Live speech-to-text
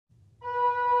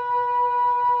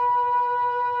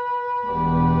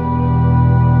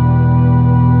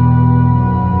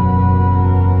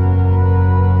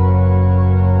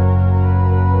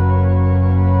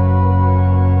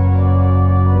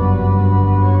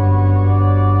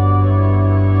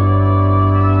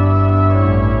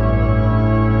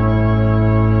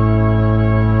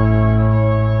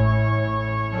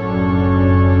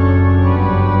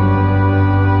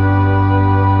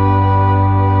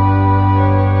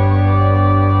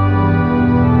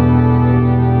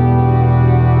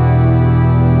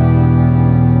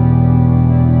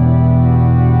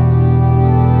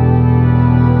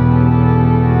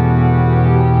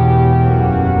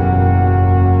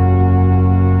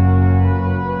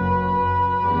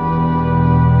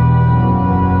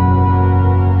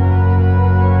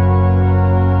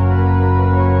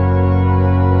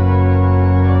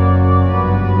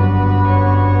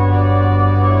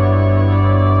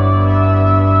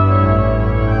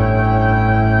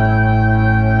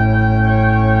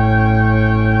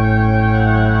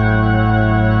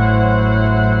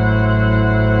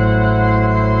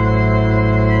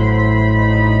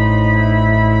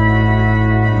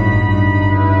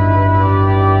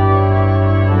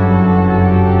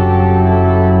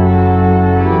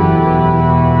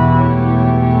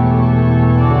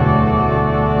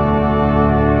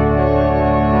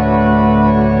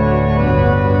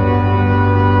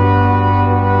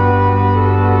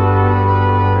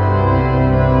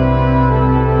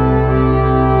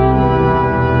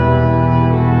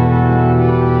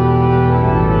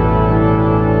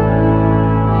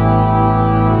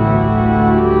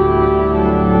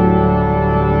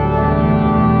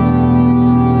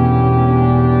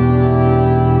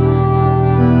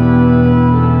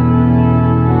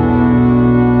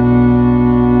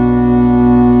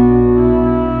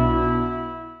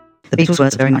Beatles'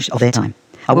 words are very much of their time.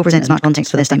 I will present as much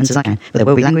context for their statements as I can, but there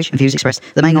will be language and views expressed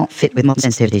that may not fit with modern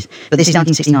sensitivities. But this is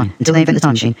 1969. Until they invent the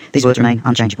time machine, these words remain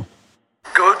unchangeable.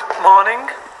 Good morning. 9,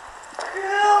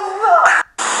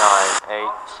 8,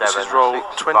 7, This is roll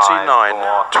 6, 29.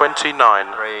 5, 4, 29.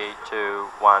 3, 2,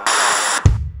 1.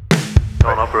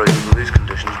 Can't operate under these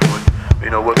conditions, boy. You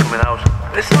know, we're coming out.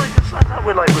 It's like that.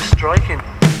 We're striking.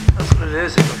 That's what it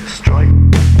is. It's like a strike.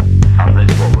 And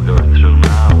that's what we're going through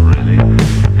now, really,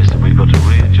 is that we've got to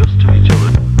readjust to each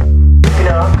other. You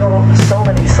know, I've got so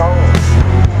many songs,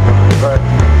 but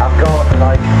I've got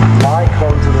my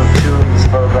quota of tunes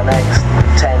for the next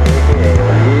 10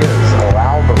 years or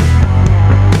album.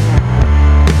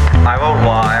 I won't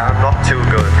lie, I'm not too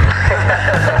good.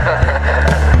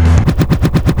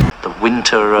 The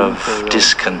winter of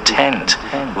discontent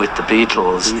with the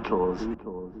Beatles.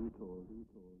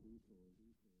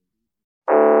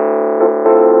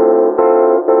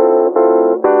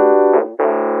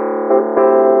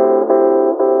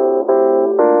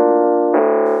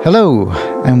 Hello,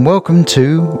 and welcome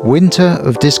to Winter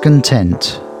of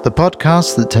Discontent, the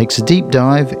podcast that takes a deep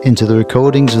dive into the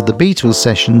recordings of the Beatles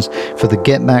sessions for the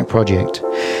Get Back project.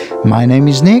 My name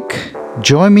is Nick.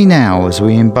 Join me now as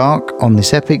we embark on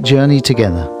this epic journey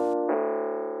together.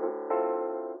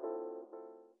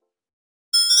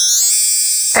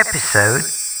 Episode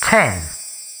 10.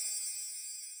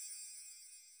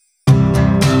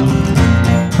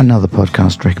 Another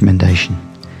podcast recommendation.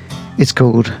 It's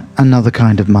called Another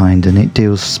Kind of Mind, and it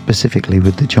deals specifically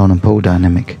with the John and Paul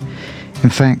dynamic. In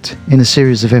fact, in a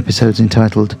series of episodes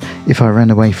entitled If I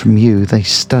Ran Away From You, they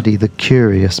study the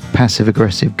curious,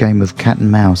 passive-aggressive game of cat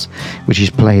and mouse which is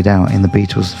played out in the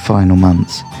Beatles' final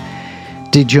months.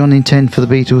 Did John intend for the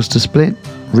Beatles to split?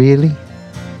 Really?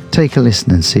 Take a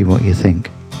listen and see what you think.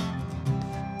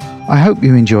 I hope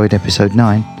you enjoyed episode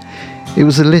 9. It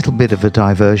was a little bit of a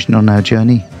diversion on our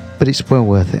journey, but it's well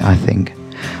worth it, I think.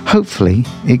 Hopefully,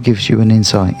 it gives you an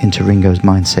insight into Ringo's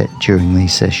mindset during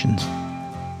these sessions.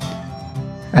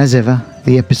 As ever,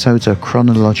 the episodes are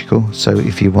chronological, so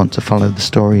if you want to follow the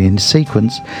story in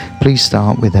sequence, please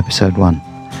start with episode 1.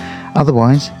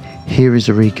 Otherwise, here is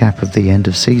a recap of the end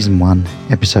of season 1,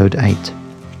 episode 8.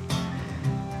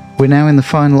 We're now in the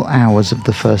final hours of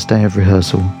the first day of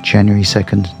rehearsal, January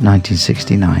 2nd,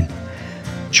 1969.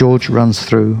 George runs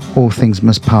through All Things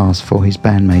Must Pass for his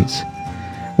bandmates.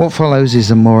 What follows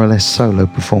is a more or less solo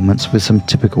performance with some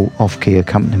typical off-key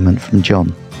accompaniment from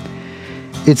John.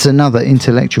 It's another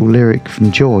intellectual lyric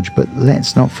from George, but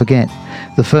let's not forget,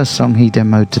 the first song he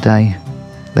demoed today,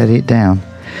 Let It Down,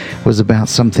 was about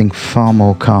something far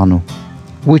more carnal,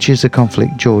 which is a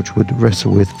conflict George would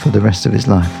wrestle with for the rest of his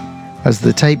life. As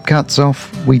the tape cuts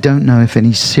off, we don't know if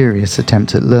any serious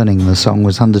attempt at learning the song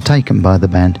was undertaken by the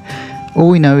band. All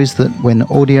we know is that when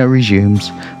audio resumes,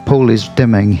 Paul is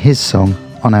demoing his song,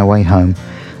 On Our Way Home,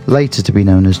 later to be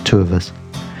known as Two of Us.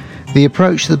 The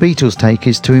approach the Beatles take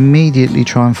is to immediately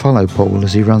try and follow Paul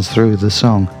as he runs through the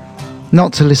song,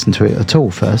 not to listen to it at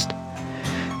all first.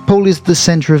 Paul is the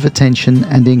centre of attention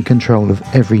and in control of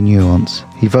every nuance.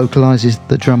 He vocalises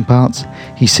the drum parts,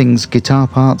 he sings guitar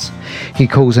parts, he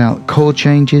calls out chord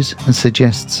changes and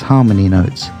suggests harmony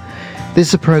notes.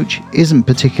 This approach isn't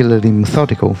particularly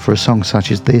methodical for a song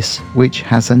such as this, which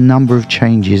has a number of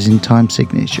changes in time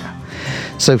signature.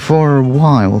 So for a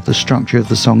while, the structure of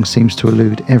the song seems to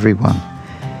elude everyone.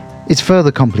 It's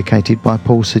further complicated by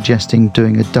Paul suggesting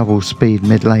doing a double speed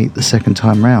mid-late the second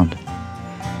time round.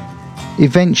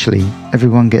 Eventually,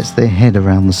 everyone gets their head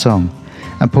around the song,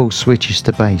 and Paul switches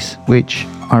to bass, which,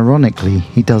 ironically,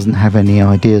 he doesn't have any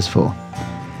ideas for.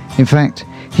 In fact,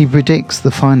 he predicts the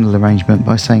final arrangement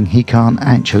by saying he can't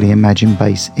actually imagine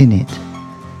bass in it.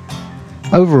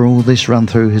 Overall, this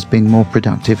run-through has been more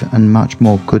productive and much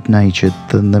more good-natured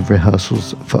than the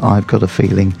rehearsals for I've Got a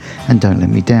Feeling and Don't Let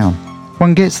Me Down.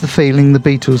 One gets the feeling the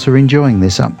Beatles are enjoying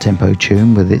this up-tempo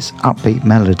tune with its upbeat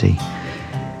melody.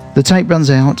 The tape runs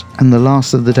out and the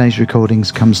last of the day's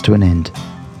recordings comes to an end.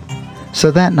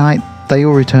 So that night, they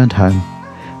all returned home.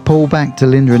 Paul back to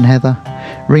Linda and Heather,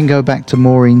 Ringo back to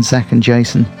Maureen, Zach and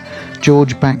Jason,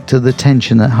 George back to the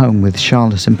tension at home with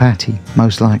Charlotte and Patty,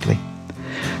 most likely.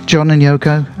 John and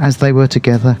Yoko, as they were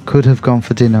together, could have gone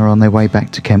for dinner on their way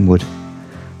back to Kenwood.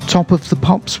 Top of the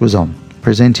Pops was on,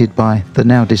 presented by the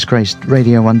now disgraced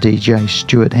Radio 1 DJ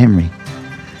Stuart Henry.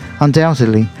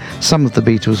 Undoubtedly, some of the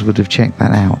Beatles would have checked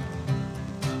that out.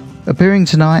 Appearing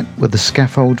tonight were The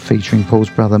Scaffold featuring Paul's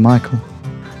brother Michael,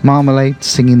 Marmalade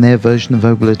singing their version of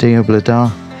Obla-Dee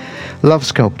Obla-Da, Love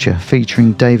Sculpture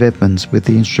featuring Dave Edmunds with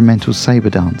the instrumental Sabre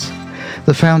Dance,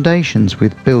 The Foundations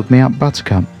with Build Me Up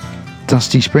Buttercup,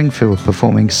 Dusty Springfield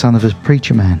performing Son of a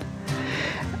Preacher Man,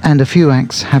 and a few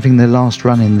acts having their last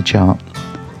run in the chart: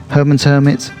 Herman's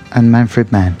Hermits and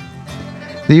Manfred Mann.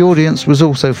 The audience was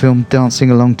also filmed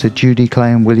dancing along to Judy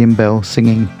Clay and William Bell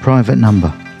singing Private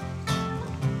Number.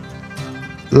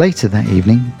 Later that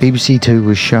evening, BBC Two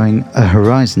was showing a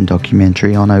Horizon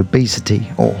documentary on obesity,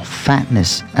 or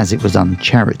fatness as it was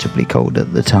uncharitably called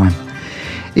at the time.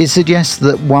 It suggests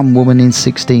that one woman in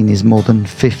 16 is more than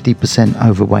 50%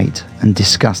 overweight and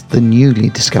discussed the newly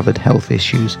discovered health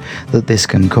issues that this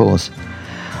can cause.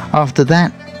 After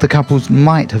that, the couples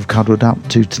might have cuddled up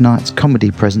to tonight's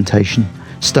comedy presentation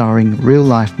starring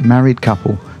real-life married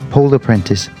couple Paul the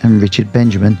Prentice and Richard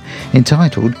Benjamin,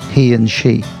 entitled He and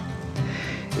She.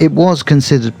 It was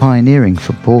considered pioneering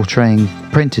for portraying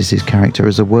Prentice's character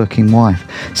as a working wife,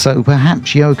 so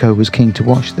perhaps Yoko was keen to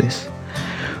watch this.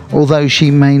 Although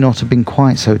she may not have been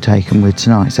quite so taken with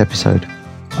tonight's episode,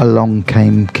 Along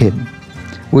Came Kim,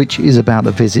 which is about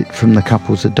a visit from the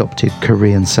couple's adopted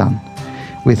Korean son,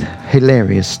 with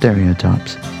hilarious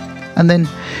stereotypes. And then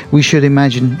we should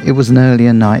imagine it was an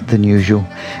earlier night than usual,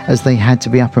 as they had to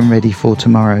be up and ready for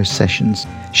tomorrow's sessions,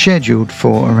 scheduled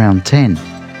for around 10.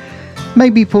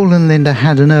 Maybe Paul and Linda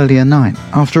had an earlier night.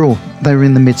 After all, they were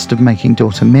in the midst of making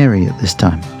daughter Mary at this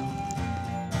time.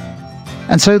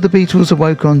 And so the Beatles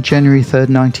awoke on January 3rd,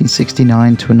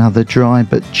 1969 to another dry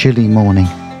but chilly morning.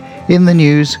 In the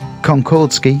news,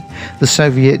 Konkordsky, the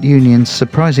Soviet Union's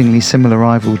surprisingly similar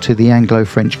rival to the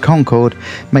Anglo-French Concorde,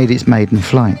 made its maiden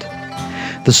flight.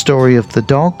 The story of the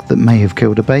dog that may have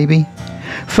killed a baby.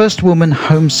 First woman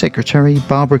Home Secretary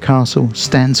Barbara Castle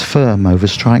stands firm over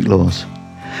strike laws.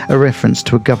 A reference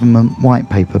to a government white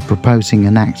paper proposing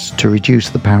an act to reduce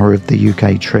the power of the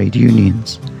UK trade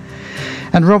unions.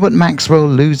 And Robert Maxwell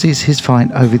loses his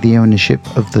fight over the ownership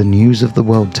of the News of the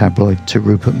World tabloid to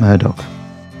Rupert Murdoch.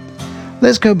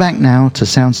 Let's go back now to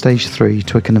Soundstage 3,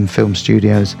 Twickenham Film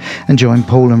Studios, and join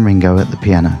Paul and Ringo at the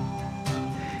piano.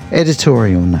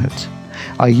 Editorial note: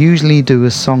 I usually do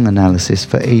a song analysis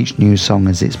for each new song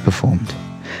as it's performed.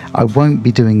 I won't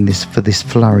be doing this for this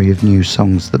flurry of new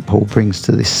songs that Paul brings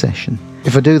to this session.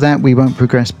 If I do that, we won't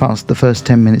progress past the first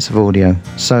 10 minutes of audio,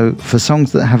 so for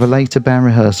songs that have a later band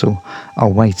rehearsal,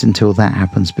 I'll wait until that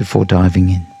happens before diving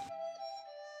in.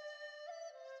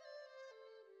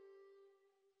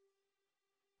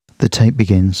 The tape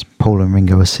begins. Paul and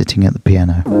Ringo are sitting at the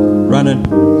piano. Running.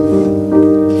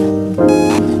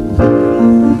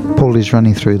 Paul is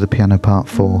running through the piano part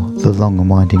for The Long and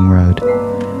Winding Road.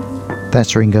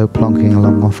 That's Ringo plonking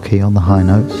along off-key on the high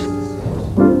notes.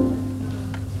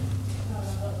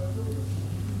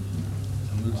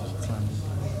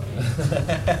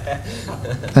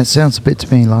 That sounds a bit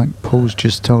to me like Paul's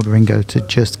just told Ringo to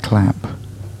just clap.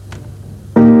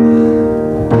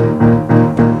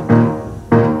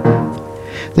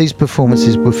 These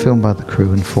performances were filmed by the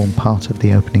crew and form part of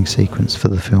the opening sequence for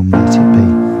the film Let It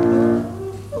Be.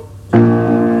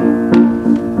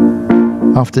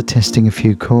 After testing a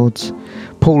few chords,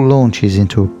 Paul launches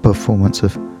into a performance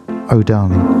of Oh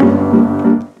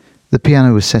Darling. The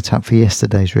piano was set up for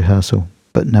yesterday's rehearsal,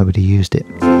 but nobody used it.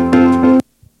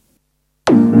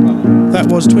 That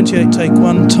was 28 take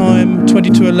 1, time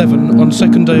 22:11 on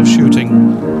second day of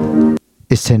shooting.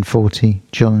 It's 10:40,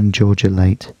 John and George are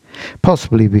late,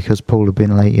 possibly because Paul had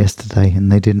been late yesterday and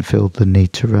they didn't feel the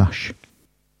need to rush.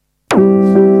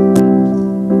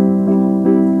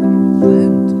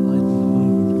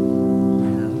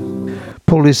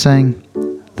 Paul is saying,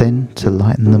 then to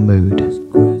lighten the mood.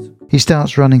 He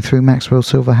starts running through Maxwell's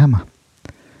Silver Hammer.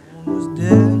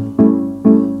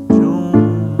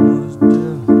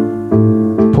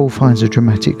 Paul finds a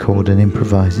dramatic chord and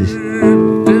improvises.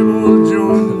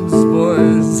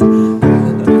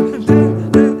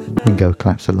 Ringo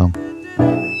claps along.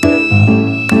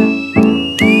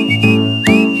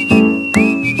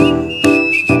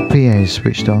 PA is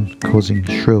switched on, causing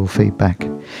shrill feedback.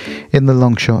 In the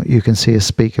long shot, you can see a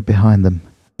speaker behind them.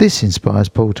 This inspires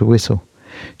Paul to whistle,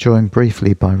 joined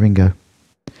briefly by Ringo.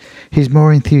 He's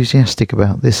more enthusiastic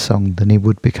about this song than he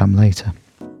would become later.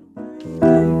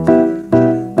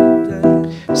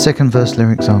 Second verse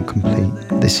lyrics aren't complete.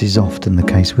 This is often the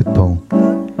case with Paul.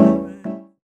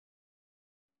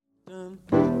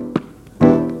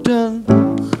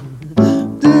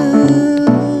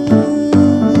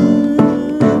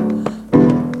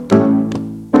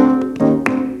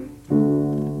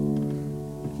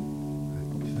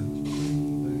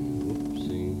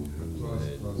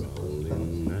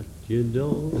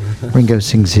 Ringo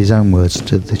sings his own words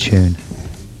to the tune.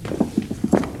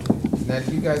 Now,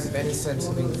 do you guys have any sense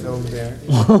of being filmed there?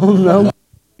 Oh no.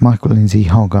 Michael Lindsay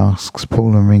Hogg asks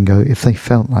Paul and Ringo if they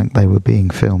felt like they were being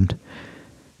filmed.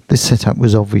 This setup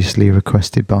was obviously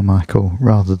requested by Michael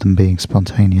rather than being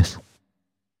spontaneous.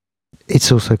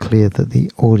 It's also clear that the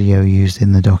audio used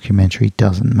in the documentary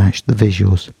doesn't match the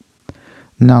visuals.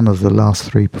 None of the last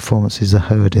 3 performances are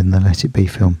heard in the Let It Be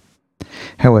film.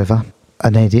 However,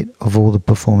 an edit of all the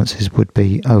performances would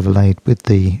be overlaid with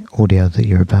the audio that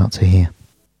you're about to hear.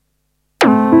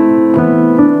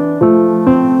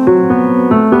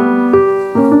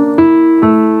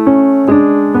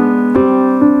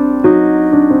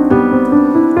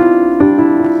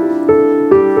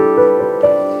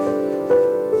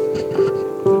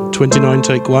 '29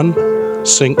 take 1,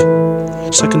 sync,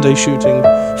 second day shooting,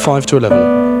 5 to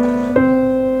 11.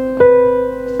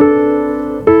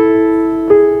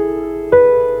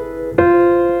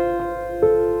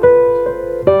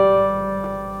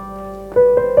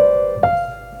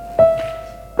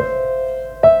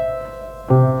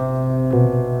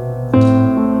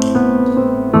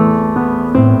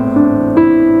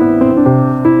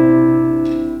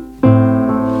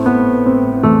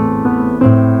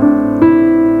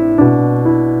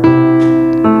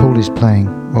 Playing,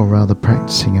 or rather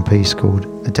practicing, a piece called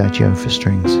Adagio for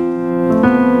Strings.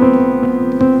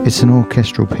 It's an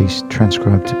orchestral piece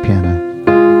transcribed to piano.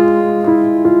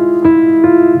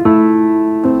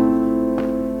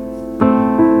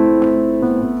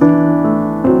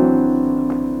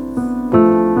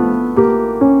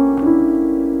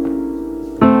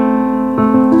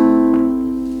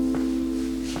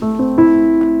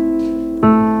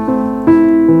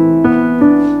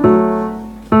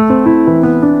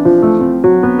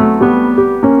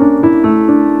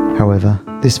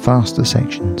 This faster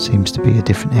section seems to be a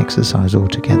different exercise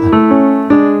altogether.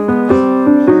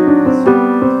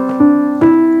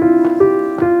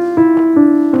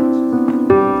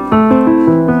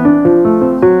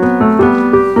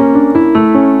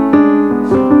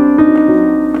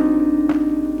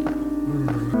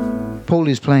 Paul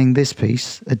is playing this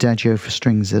piece, Adagio for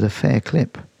Strings, at a fair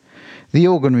clip. The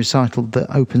organ recital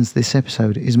that opens this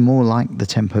episode is more like the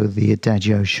tempo the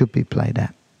Adagio should be played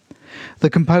at. The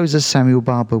composer Samuel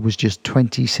Barber was just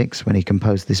 26 when he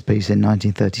composed this piece in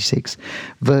 1936,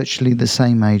 virtually the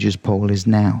same age as Paul is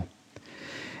now.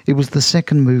 It was the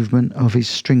second movement of his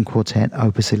string quartet,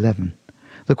 Opus 11.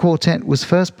 The quartet was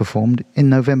first performed in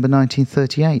November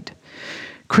 1938.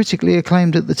 Critically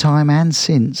acclaimed at the time and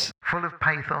since, full of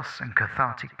pathos and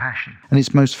cathartic passion, and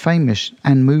its most famous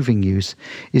and moving use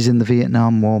is in the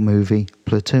Vietnam War movie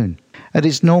Platoon. At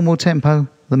its normal tempo,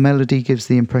 the melody gives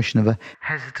the impression of a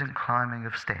hesitant climbing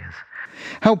of stairs.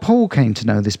 How Paul came to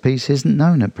know this piece isn't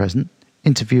known at present.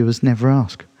 Interviewers never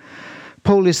ask.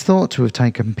 Paul is thought to have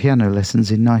taken piano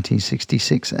lessons in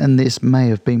 1966, and this may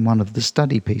have been one of the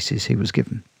study pieces he was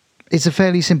given. It's a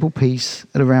fairly simple piece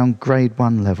at around grade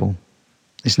 1 level.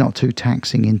 It's not too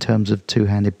taxing in terms of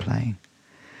two-handed playing.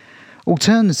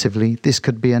 Alternatively, this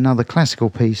could be another classical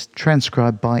piece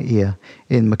transcribed by ear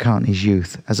in McCartney's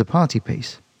youth as a party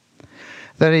piece.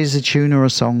 That is, a tune or a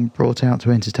song brought out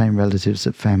to entertain relatives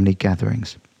at family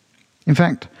gatherings. In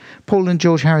fact, Paul and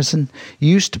George Harrison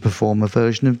used to perform a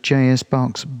version of J.S.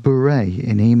 Bach's Bourrée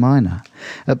in E minor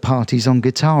at parties on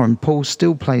guitar, and Paul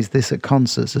still plays this at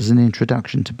concerts as an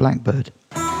introduction to Blackbird.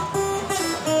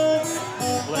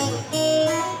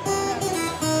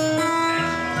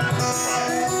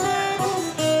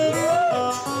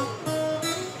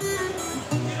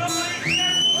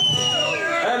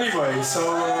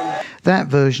 That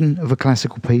version of a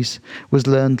classical piece was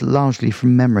learned largely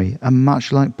from memory, and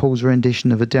much like Paul's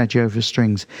rendition of Adagio for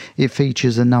Strings, it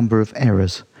features a number of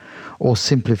errors or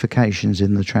simplifications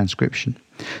in the transcription.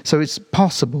 So it's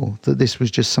possible that this was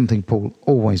just something Paul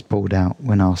always pulled out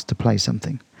when asked to play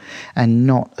something, and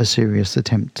not a serious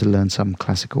attempt to learn some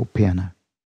classical piano.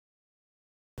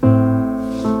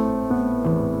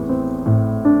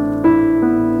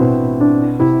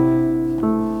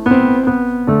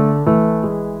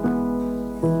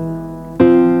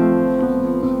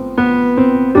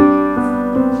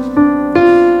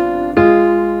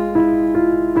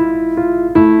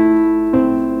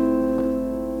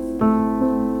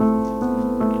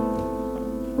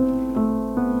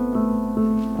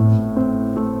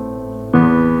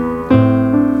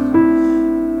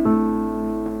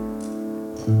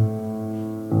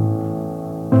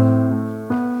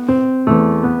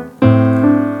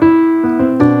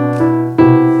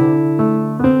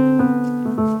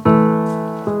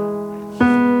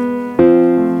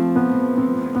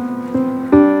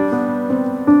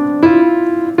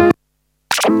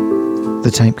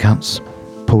 The tape cuts.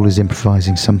 Paul is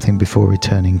improvising something before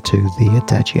returning to the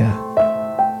Adagio.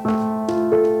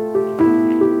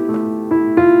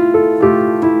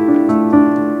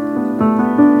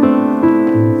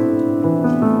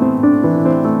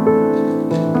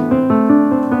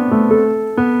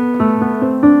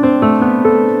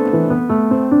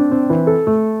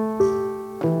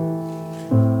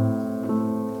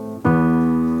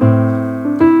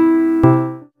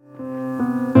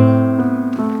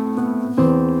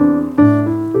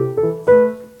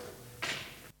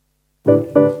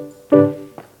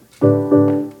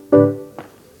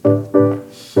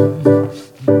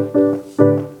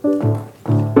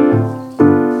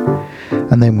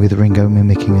 And then with Ringo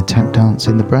mimicking a tap dance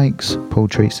in the breaks, Paul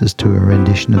treats us to a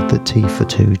rendition of the Tea for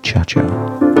Two Cha-Cha.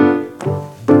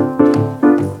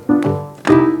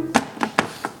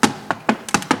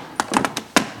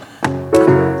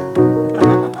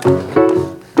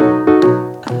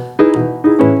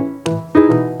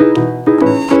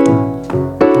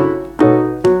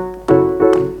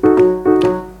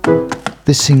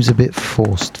 This seems a bit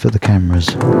forced for the cameras.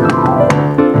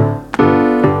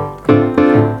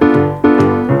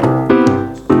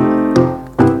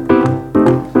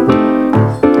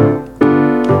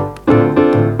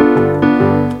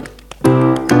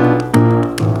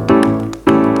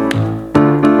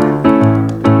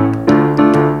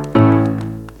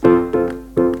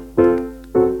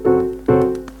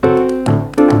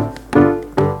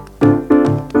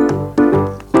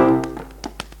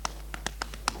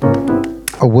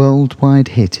 A worldwide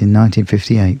hit in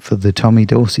 1958 for the Tommy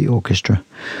Dorsey Orchestra,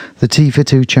 the Tea for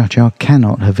Two Cha-Cha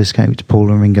cannot have escaped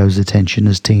Paul and Ringo's attention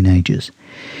as teenagers.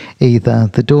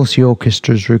 Either the Dorsey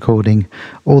Orchestra's recording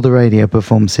or the radio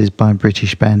performances by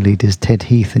British band leaders Ted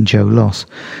Heath and Joe Loss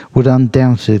would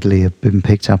undoubtedly have been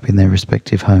picked up in their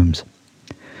respective homes.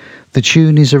 The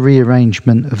tune is a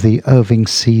rearrangement of the Irving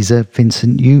Caesar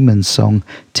Vincent Youmans song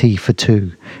Tea for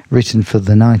Two, written for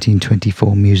the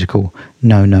 1924 musical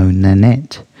No No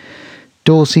Nanette.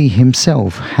 Dorsey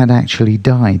himself had actually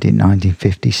died in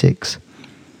 1956.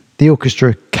 The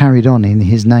orchestra carried on in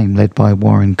his name, led by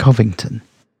Warren Covington.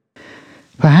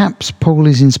 Perhaps Paul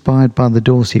is inspired by the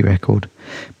Dorsey record,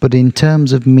 but in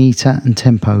terms of metre and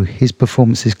tempo, his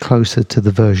performance is closer to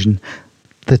the version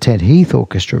the Ted Heath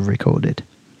Orchestra recorded.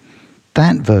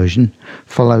 That version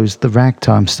follows the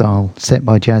ragtime style set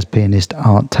by jazz pianist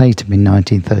Art Tatum in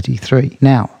 1933.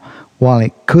 Now, while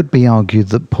it could be argued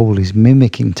that Paul is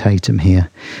mimicking Tatum here,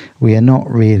 we are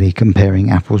not really comparing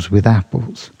apples with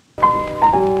apples.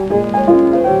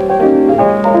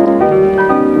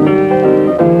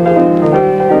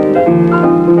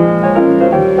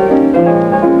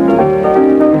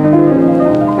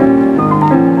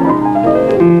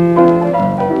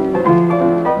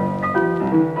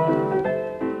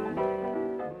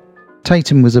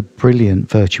 Tatum was a brilliant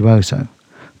virtuoso.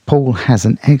 Paul has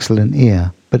an excellent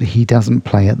ear, but he doesn't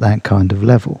play at that kind of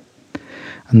level.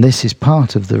 And this is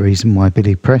part of the reason why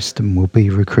Billy Preston will be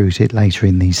recruited later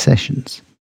in these sessions.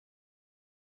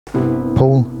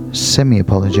 Paul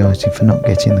semi-apologising for not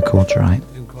getting the chords right.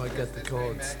 Didn't quite get the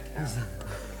chords.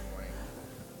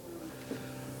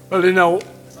 Well, you know,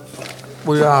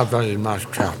 we are very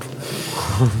madcap.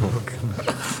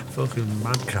 Fucking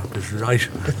madcap is right.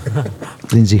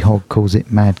 Lindsay Hogg calls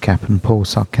it madcap and Paul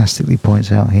sarcastically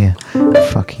points out here,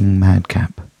 fucking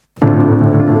madcap.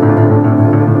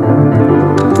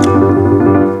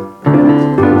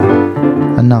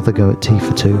 Another go at Tea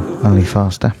for Two, only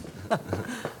faster.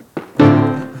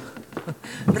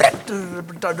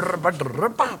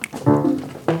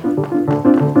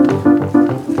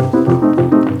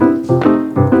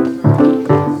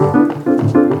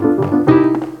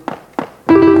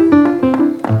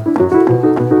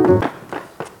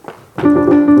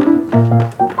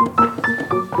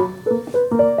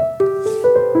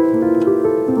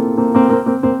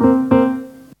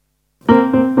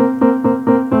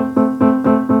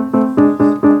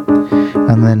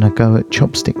 And then a go at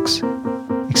Chopsticks,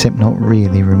 except not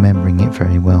really remembering it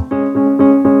very well.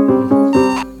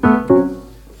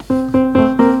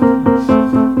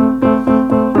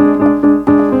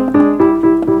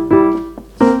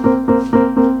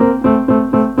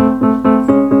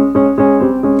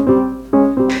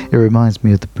 It reminds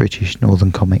me of the British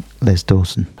Northern comic Les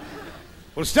Dawson.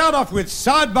 We'll start off with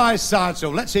Side by Side, so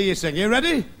let's hear you sing. You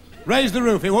ready? Raise the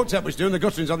roof. It won't tell what it's doing. The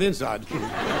guttering's on the inside.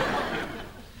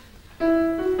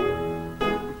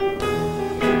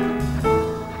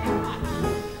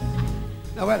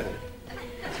 Now, wait a minute.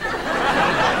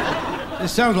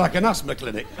 This sounds like an asthma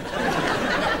clinic.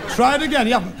 Try it again.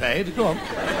 You haven't paid. Go on.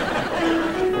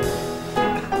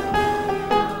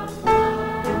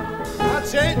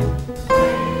 That's it.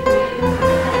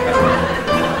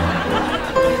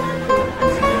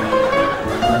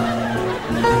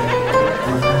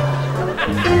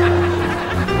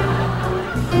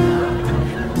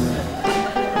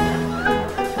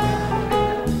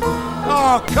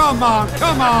 Oh, come on,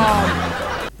 come on.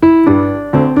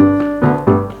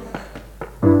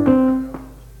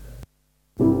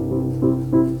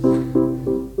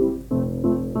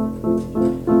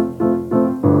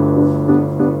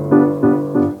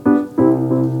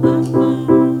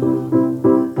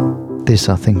 This this,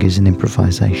 I think, is an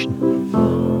improvisation.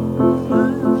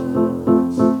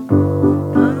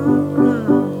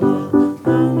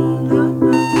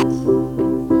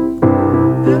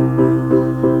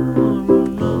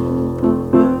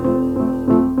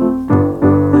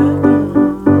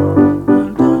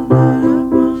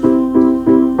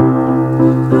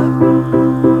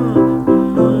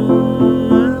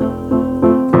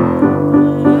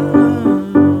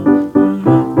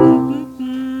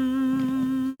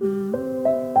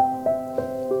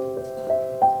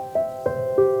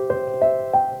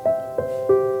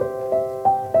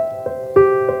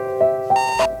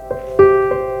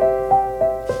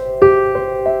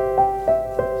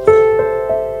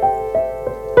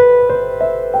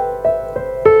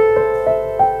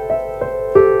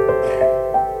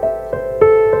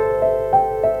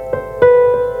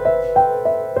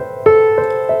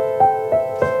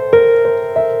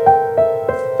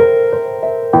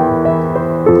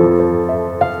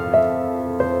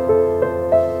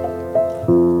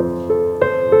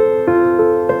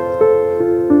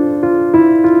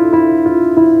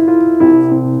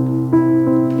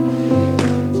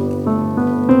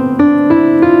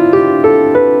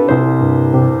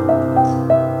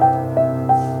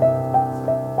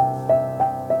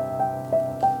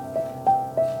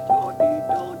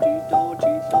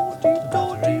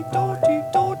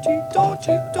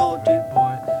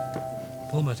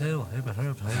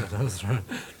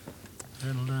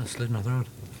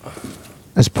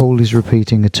 As Paul is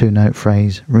repeating a two-note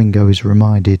phrase, Ringo is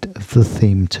reminded of the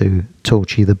theme to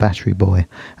Torchy the Battery Boy,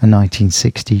 a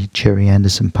 1960 Jerry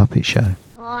Anderson puppet show.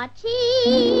 Torchy,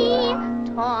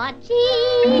 Torchy,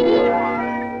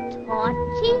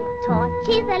 Torchy,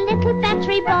 Torchy the little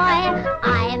battery boy.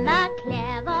 I'm a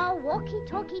clever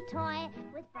walkie-talkie toy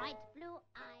with bright blue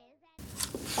eyes.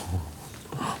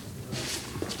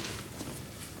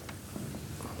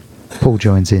 Paul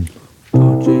joins in.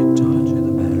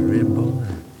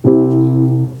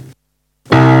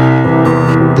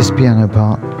 This piano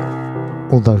part,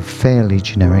 although fairly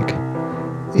generic,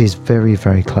 is very,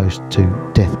 very close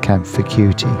to Death Cab for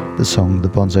Cutie, the song the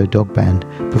Bonzo Dog Band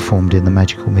performed in the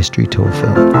Magical Mystery Tour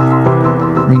film.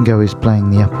 Ringo is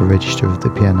playing the upper register of the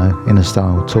piano in a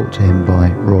style taught to him by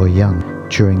Roy Young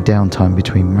during downtime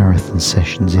between marathon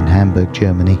sessions in Hamburg,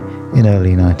 Germany in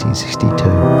early 1962.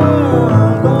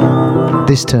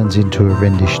 This turns into a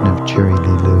rendition of Jerry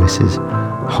Lee Lewis's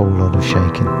Whole Lot of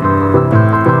Shakin'.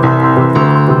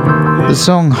 The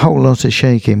song Whole Lot of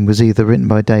Shakin' was either written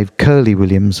by Dave Curley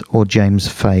Williams or James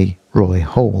Fay Roy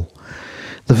Hall.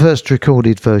 The first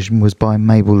recorded version was by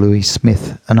Mabel Louise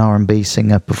Smith, an R&B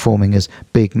singer performing as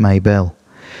Big Maybelle.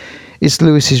 It's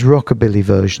Lewis's rockabilly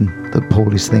version that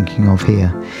Paul is thinking of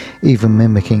here, even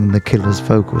mimicking the Killer's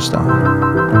vocal style.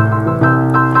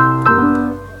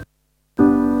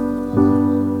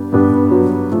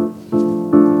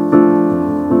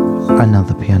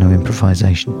 Another piano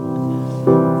improvisation.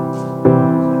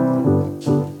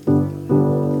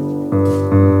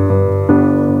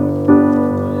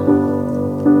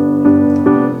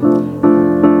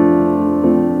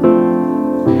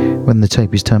 When the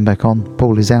tape is turned back on,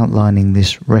 Paul is outlining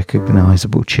this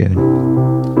recognisable tune.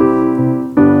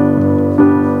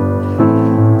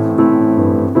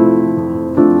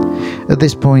 At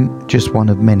this point, just one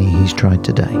of many he's tried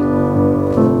today.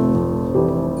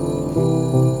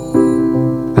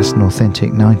 That's an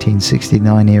authentic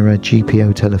 1969 era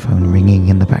GPO telephone ringing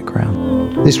in the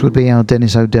background. This would be how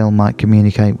Dennis O'Dell might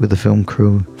communicate with the film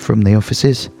crew from the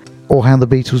offices, or how the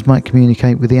Beatles might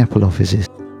communicate with the Apple offices.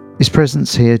 His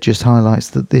presence here just highlights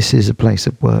that this is a place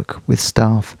of work with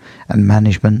staff and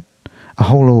management, a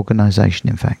whole organisation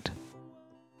in fact.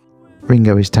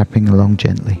 Ringo is tapping along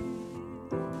gently.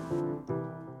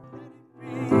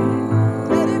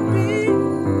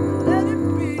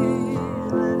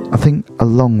 I think a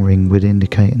long ring would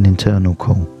indicate an internal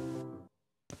call.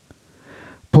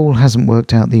 Paul hasn't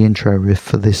worked out the intro riff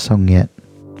for this song yet,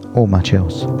 or much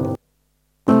else.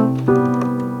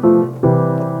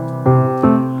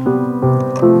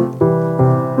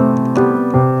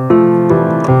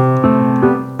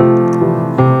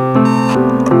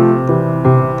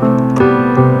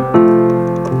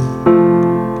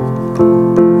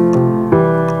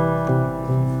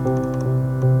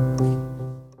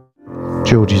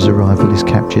 George's arrival is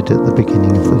captured at the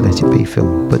beginning of the Let It Be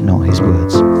film, but not his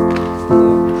words. Sorry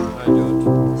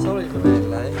for being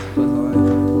late,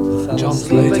 but John's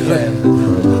late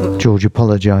again. George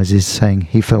apologises, saying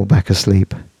he fell back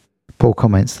asleep. Paul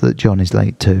comments that John is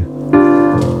late too.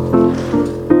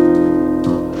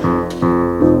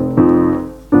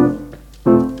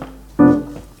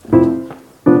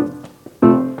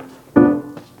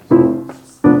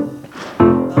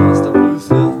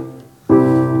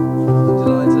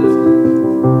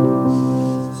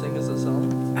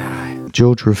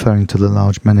 George, referring to the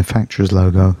large manufacturer's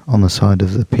logo on the side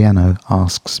of the piano,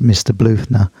 asks Mr.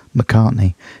 Bluthner,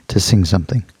 McCartney, to sing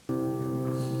something.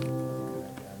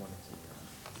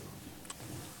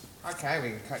 Okay, we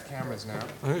can cut cameras now.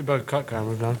 I think you better cut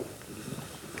cameras now.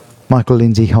 Michael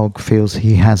Lindsay Hogg feels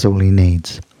he has all he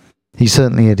needs. He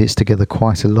certainly edits together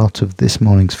quite a lot of this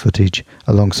morning's footage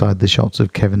alongside the shots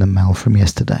of Kevin and Mal from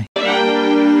yesterday.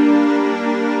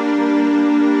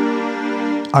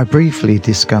 I briefly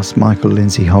discussed Michael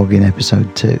Lindsay Hogg in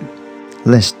episode 2.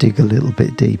 Let's dig a little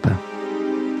bit deeper.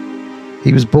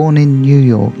 He was born in New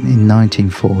York in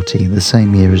 1940, the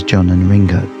same year as John and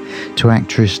Ringo, to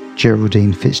actress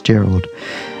Geraldine Fitzgerald,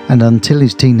 and until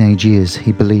his teenage years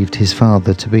he believed his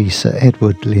father to be Sir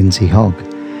Edward Lindsay Hogg.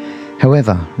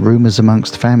 However, rumours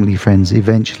amongst family friends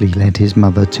eventually led his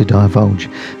mother to divulge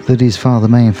that his father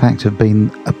may in fact have been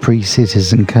a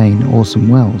pre-Citizen Kane Orson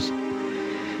Welles.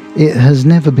 It has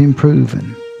never been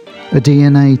proven. A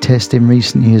DNA test in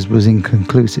recent years was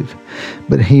inconclusive,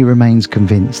 but he remains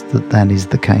convinced that that is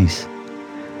the case.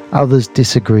 Others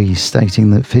disagree,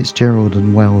 stating that Fitzgerald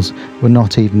and Welles were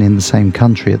not even in the same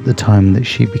country at the time that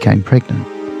she became pregnant.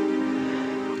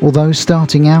 Although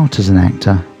starting out as an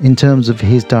actor, in terms of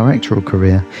his directorial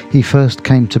career, he first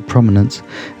came to prominence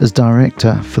as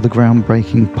director for the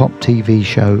groundbreaking pop TV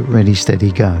show Ready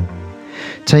Steady Go,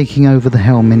 taking over the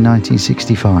helm in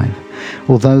 1965,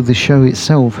 although the show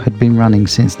itself had been running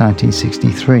since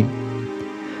 1963.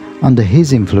 Under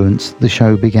his influence, the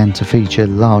show began to feature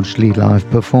largely live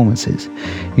performances,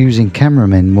 using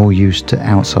cameramen more used to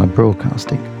outside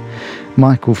broadcasting,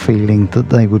 Michael feeling that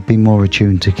they would be more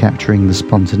attuned to capturing the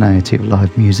spontaneity of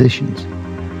live musicians.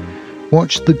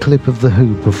 Watch the clip of The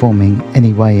Who performing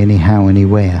Anyway, Anyhow,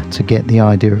 Anywhere to get the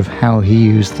idea of how he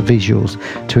used the visuals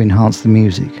to enhance the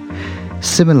music.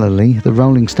 Similarly, the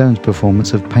Rolling Stones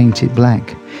performance of Paint It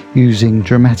Black, using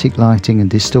dramatic lighting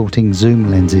and distorting zoom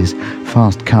lenses,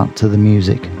 fast cut to the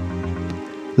music.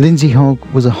 Lindsay Hogg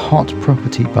was a hot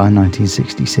property by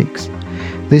 1966.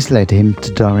 This led him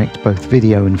to direct both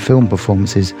video and film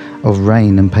performances of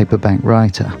Rain and Paperback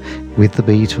Writer with the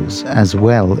Beatles, as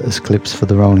well as clips for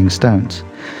the Rolling Stones,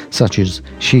 such as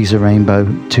She's a Rainbow,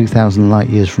 2000 Light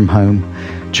Years from Home,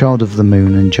 Child of the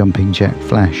Moon and Jumping Jack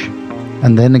Flash.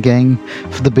 And then again,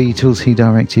 for the Beatles, he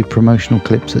directed promotional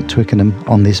clips at Twickenham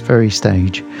on this very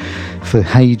stage for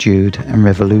Hey Jude and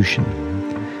Revolution.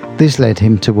 This led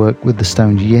him to work with the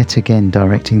Stones yet again,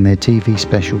 directing their TV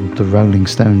special, The Rolling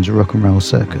Stones Rock and Roll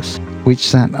Circus, which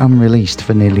sat unreleased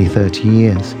for nearly 30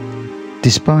 years.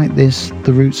 Despite this,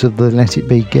 the roots of the Let It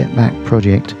Be Get Back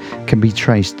project can be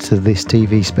traced to this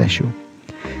TV special.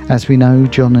 As we know,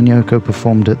 John and Yoko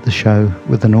performed at the show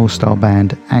with an all-star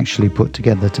band actually put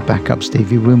together to back up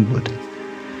Stevie Winwood.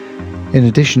 In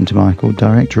addition to Michael,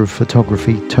 director of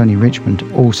photography Tony Richmond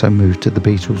also moved to the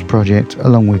Beatles project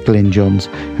along with Glyn Johns,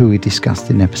 who we discussed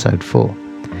in episode 4.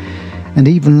 And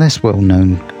even less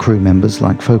well-known crew members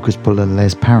like focus puller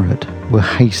Les Parrott were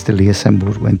hastily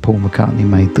assembled when Paul McCartney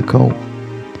made the call.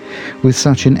 With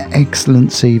such an excellent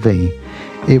CV,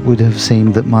 it would have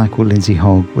seemed that Michael Lindsay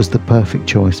Hogg was the perfect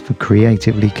choice for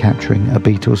creatively capturing a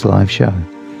Beatles live show.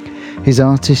 His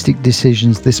artistic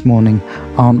decisions this morning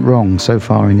aren't wrong so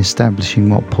far in establishing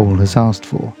what Paul has asked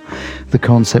for, the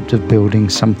concept of building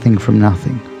something from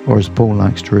nothing, or as Paul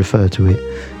likes to refer to it,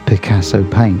 Picasso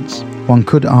paints. One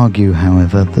could argue,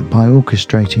 however, that by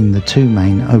orchestrating the two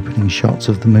main opening shots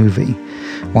of the movie,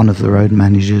 one of the road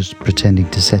managers pretending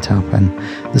to set up and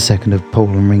the second of Paul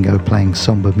and Ringo playing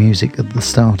somber music at the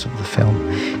start of the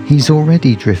film, he's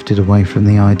already drifted away from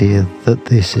the idea that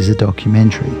this is a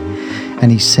documentary,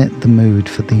 and he set the mood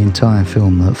for the entire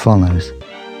film that follows.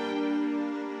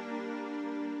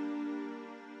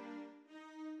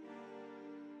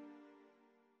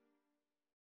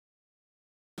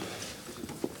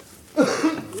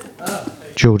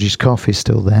 George's cough is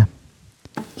still there.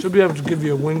 Should be able to give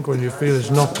you a wink when you feel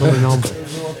it's not coming on.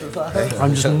 I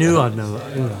just knew I'd never,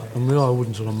 I knew I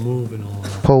wouldn't sort of move and all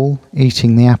that. Paul,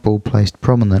 eating the apple placed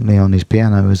prominently on his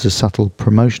piano as a subtle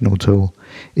promotional tool,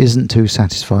 isn't too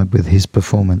satisfied with his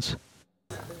performance.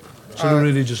 Should have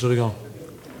really just sort of gone,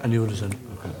 and you would have said,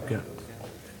 okay, yeah.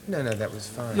 No, that was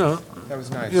fine. No. That was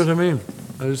nice. You know what I mean?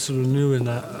 I just sort of knew in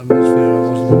that atmosphere I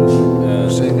wasn't going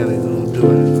to sing anything or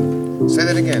do anything. Say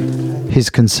that again. His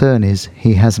concern is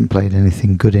he hasn't played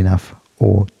anything good enough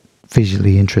or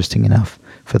visually interesting enough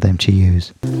for them to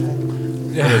use.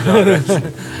 Yeah.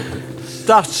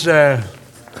 That's,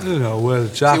 well,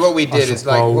 Jack, see, what we did is,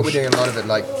 like, what we're suppose. doing a lot of it,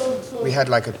 like, we had,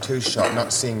 like, a two-shot,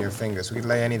 not seeing your fingers. We could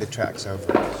lay any of the tracks over.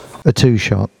 A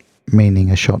two-shot,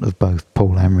 meaning a shot of both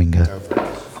Paul and Ringo.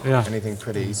 Yeah. Anything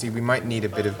pretty. You see, we might need a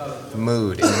bit of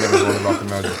mood in the middle of all the rock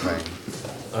and roll you're playing.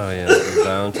 Oh yeah, you're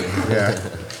bound to. Yeah.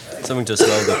 Something to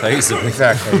slow the pace a bit.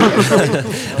 Exactly.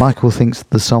 Michael thinks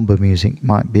the sombre music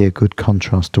might be a good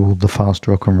contrast to all the fast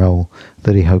rock and roll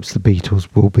that he hopes the Beatles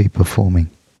will be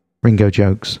performing. Ringo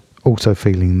jokes, also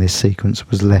feeling this sequence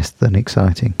was less than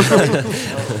exciting.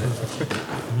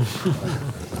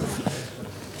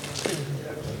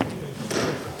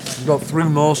 We've got 3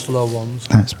 more slow ones.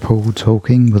 That's Paul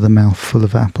talking with a mouth full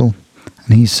of apple,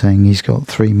 and he's saying he's got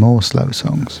 3 more slow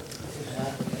songs.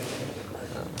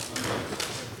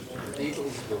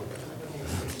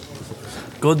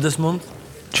 Good this month?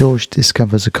 George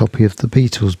discovers a copy of the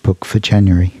Beatles book for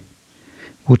January.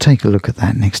 We'll take a look at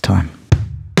that next time.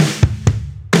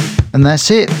 And that's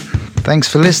it. Thanks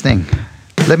for listening.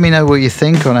 Let me know what you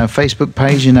think on our Facebook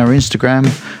page and our Instagram,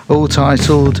 all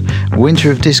titled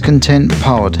Winter of Discontent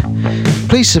Pod.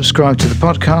 Please subscribe to the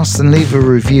podcast and leave a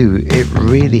review. It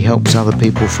really helps other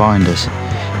people find us.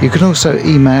 You can also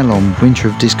email on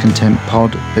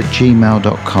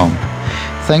winterofdiscontentpod@gmail.com.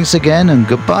 Thanks again and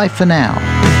goodbye for now.